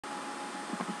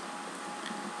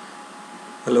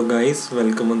Hello guys,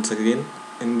 welcome once again.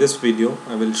 In this video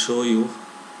I will show you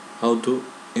how to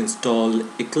install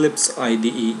Eclipse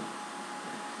IDE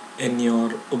in your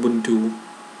Ubuntu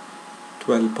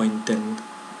 12.10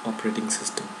 operating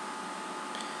system.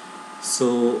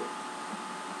 So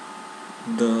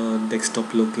the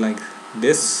desktop look like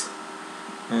this,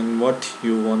 and what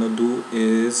you wanna do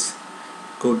is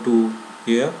go to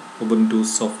here, Ubuntu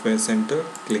Software Center,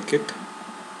 click it,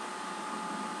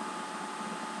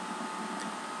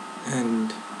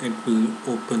 and it will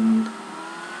open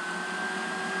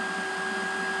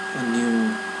a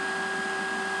new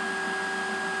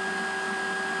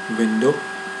window.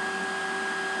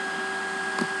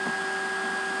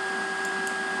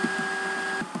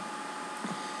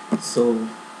 So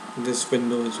this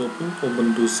window is open,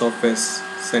 Ubuntu Software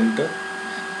Center,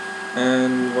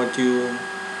 and what you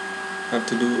have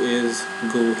to do is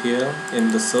go here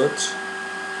in the search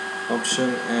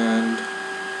option and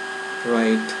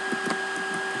write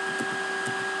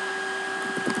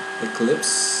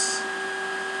Eclipse,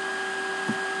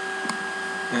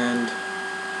 and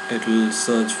it will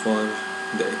search for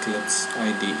the Eclipse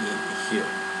IDE here.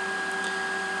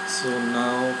 So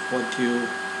now what you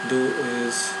do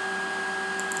is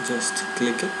just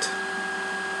click it,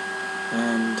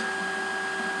 and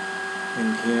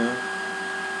in here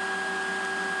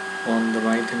on the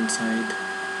right hand side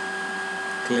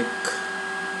click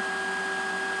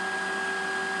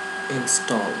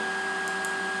install,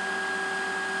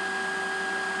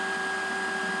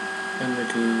 and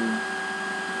it will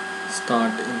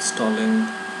start installing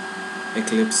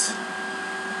Eclipse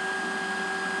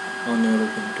on your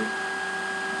Ubuntu.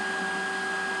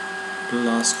 It will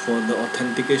ask for the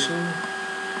authentication.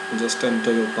 Just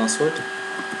enter your password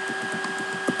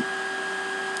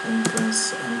and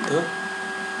press enter.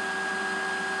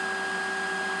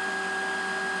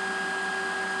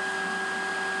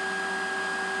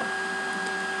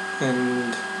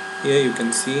 And here you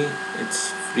can see it's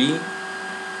free,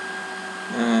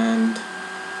 and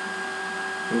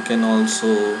you can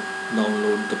also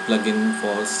download the plugin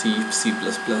for C, C++,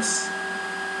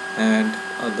 and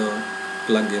other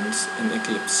plugins in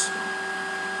Eclipse.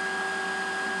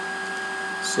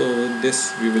 So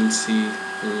this we will see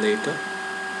later.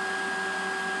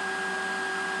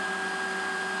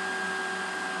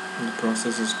 The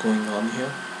process is going on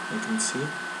here, you can see,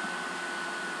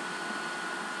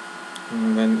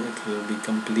 and when it will be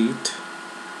complete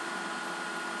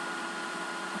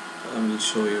I will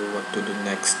show you what to do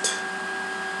next.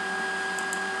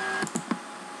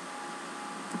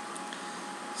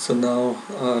 So now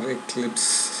our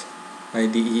Eclipse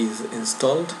IDE is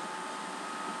installed.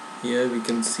 Here we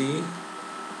can see,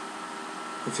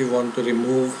 if you want to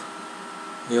remove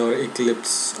your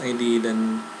Eclipse IDE,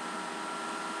 then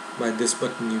by this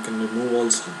button you can remove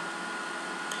also.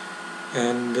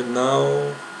 And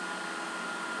now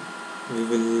we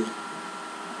will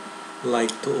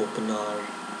like to open our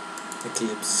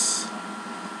Eclipse.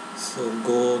 So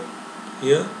go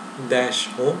here, dash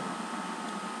home,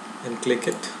 and click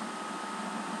it,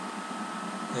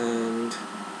 and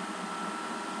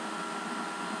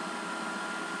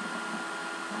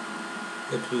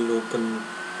it will open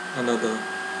another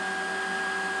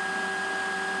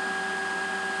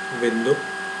window,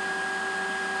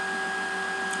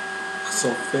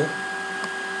 software,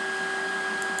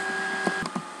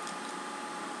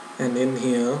 and in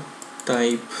here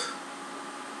type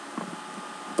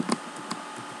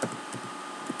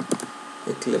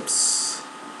Eclipse.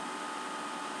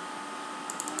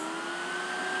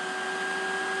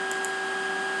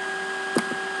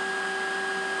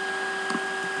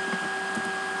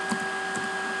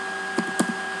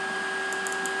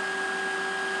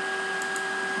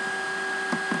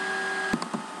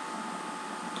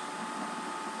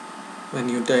 When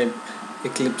you type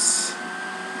Eclipse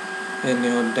in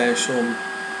your dash home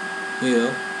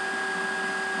here,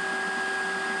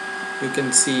 you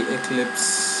can see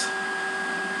Eclipse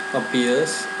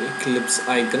appears, Eclipse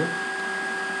icon,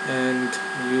 and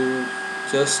you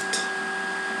just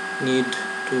need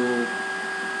to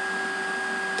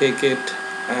take it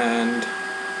and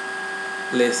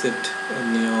place it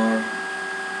in your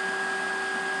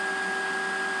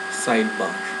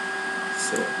sidebar.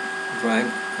 So drag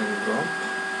and drop.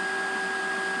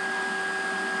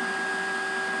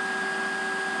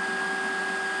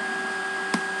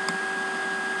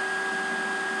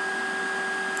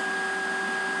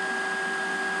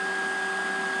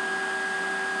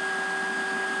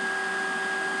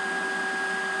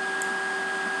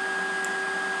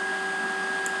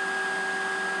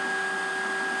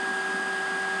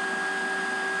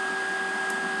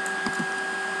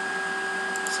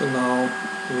 So now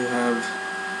we have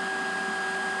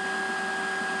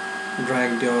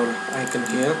drag your icon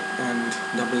here and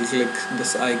double click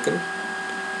this icon,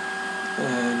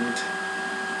 and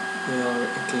your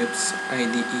Eclipse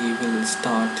IDE will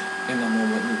start in a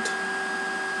moment.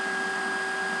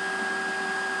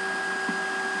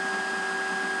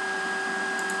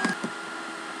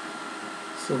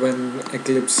 So when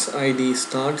Eclipse IDE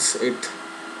starts, it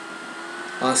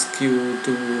asks you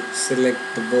to select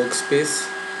the workspace.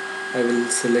 I will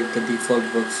select the default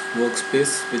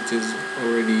workspace, which is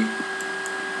already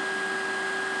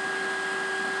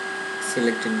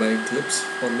selected by Eclipse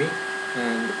for me,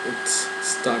 and it's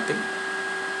starting.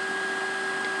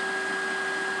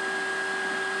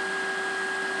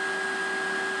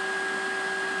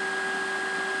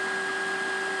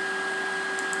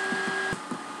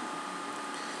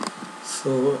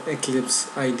 So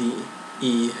Eclipse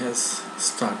IDE has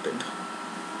started.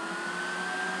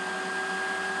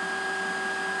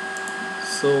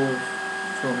 So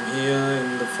from here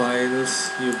in the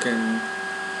files you can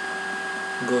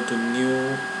go to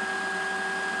new,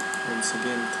 once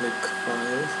again click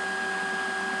file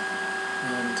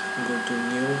and go to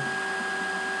new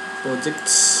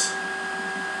projects,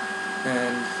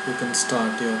 and you can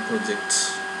start your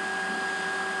projects.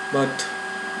 But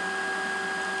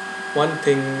one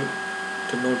thing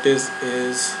to notice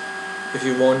is, if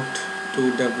you want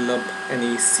to develop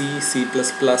any C++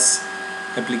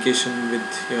 application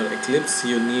with your Eclipse,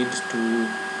 you need to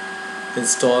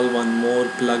install one more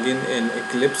plugin in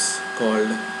Eclipse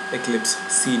called Eclipse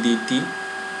CDT,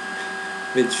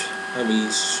 which I will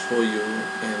show you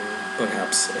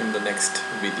perhaps in the next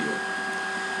video.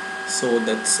 So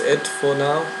that's it for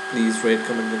now. Please rate,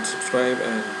 comment and subscribe,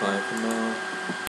 and bye for now.